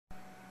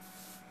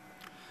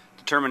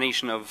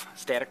Determination of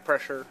static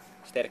pressure,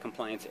 static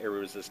compliance, air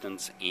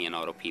resistance, and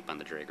auto PEEP on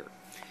the Draeger.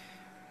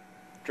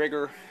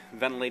 Draeger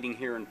ventilating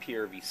here in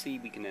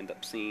PRVC, we can end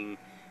up seeing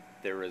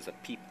there is a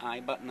PEEP I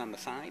button on the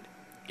side,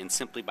 and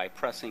simply by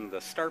pressing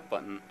the start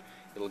button,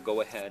 it'll go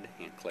ahead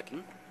and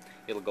clicking.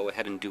 It'll go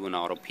ahead and do an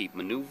auto PEEP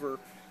maneuver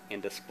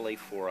and display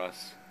for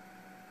us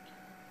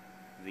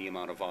the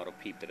amount of auto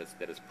PEEP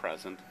that is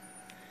present.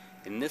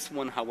 In this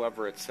one,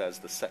 however, it says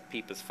the set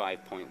PEEP is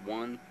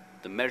 5.1,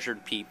 the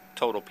measured PEEP,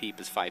 total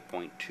PEEP is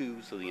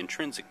 5.2, so the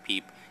intrinsic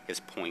PEEP is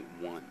 0.1.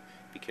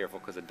 Be careful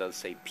because it does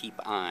say PEEP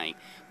I,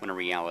 when in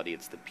reality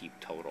it's the PEEP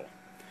total.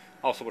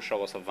 Also will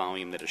show us a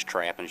volume that is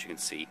trapped, and as you can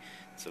see,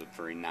 it's a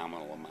very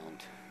nominal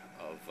amount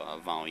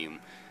of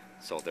volume,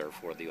 so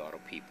therefore the auto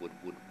PEEP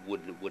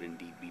would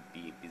indeed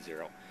be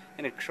zero.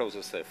 And it shows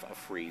us a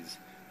freeze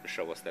to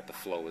show us that the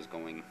flow is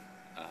going,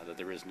 that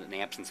there is an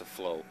absence of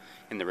flow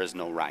and there is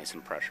no rise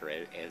in pressure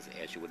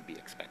as you would be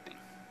expecting.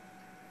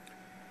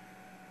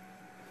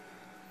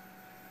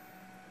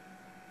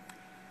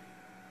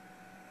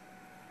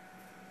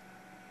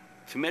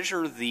 To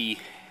measure the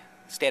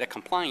static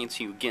compliance,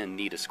 you again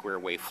need a square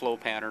wave flow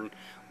pattern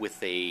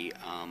with a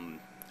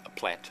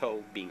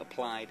plateau being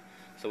applied.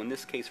 So in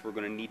this case, we're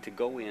going to need to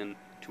go in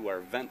to our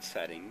vent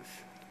settings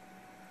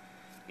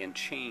and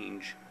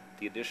change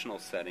the additional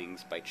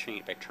settings by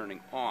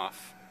turning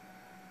off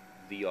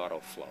the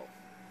auto flow.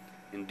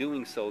 In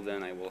doing so,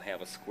 then I will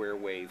have a square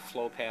wave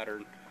flow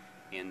pattern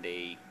and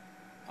a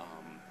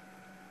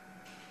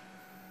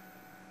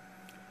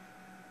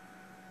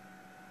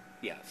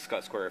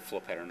square wave flow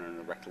pattern and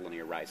a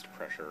rectilinear rise to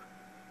pressure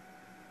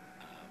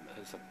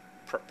as a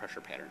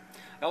pressure pattern.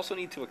 I also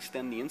need to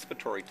extend the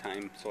inspiratory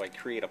time, so I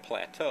create a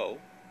plateau,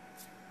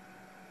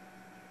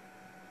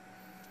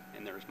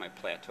 and there's my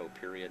plateau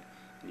period,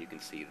 and you can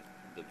see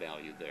the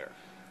value there.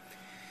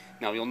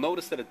 Now you'll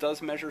notice that it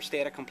does measure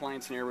static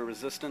compliance and airway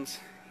resistance,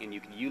 and you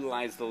can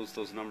utilize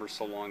those numbers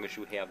so long as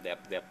you have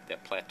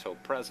that plateau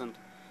present,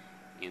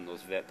 and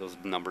those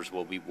numbers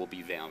will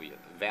be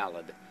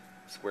valid.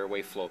 Square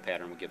wave flow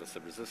pattern will give us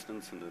the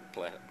resistance and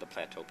the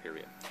plateau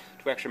period.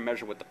 To actually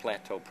measure what the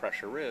plateau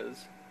pressure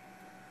is,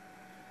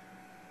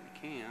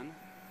 we can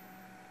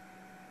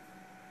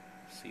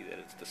see that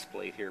it's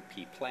displayed here,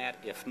 P plat.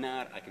 If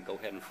not, I can go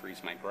ahead and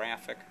freeze my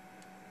graphic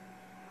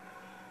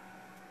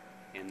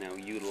and now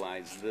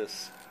utilize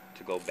this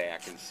to go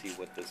back and see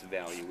what this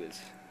value is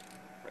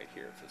right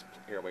here. It says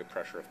airway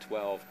pressure of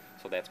 12,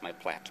 so that's my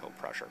plateau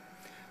pressure.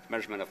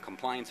 Measurement of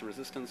compliance and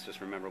resistance, just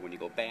remember when you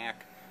go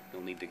back,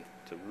 you'll need to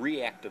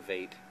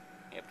reactivate,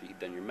 after you've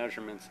done your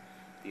measurements,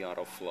 the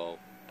auto flow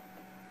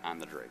on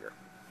the Draeger.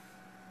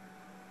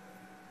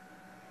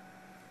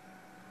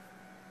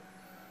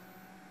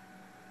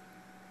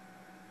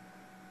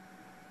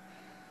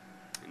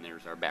 And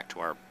there's back to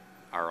our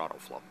auto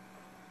flow.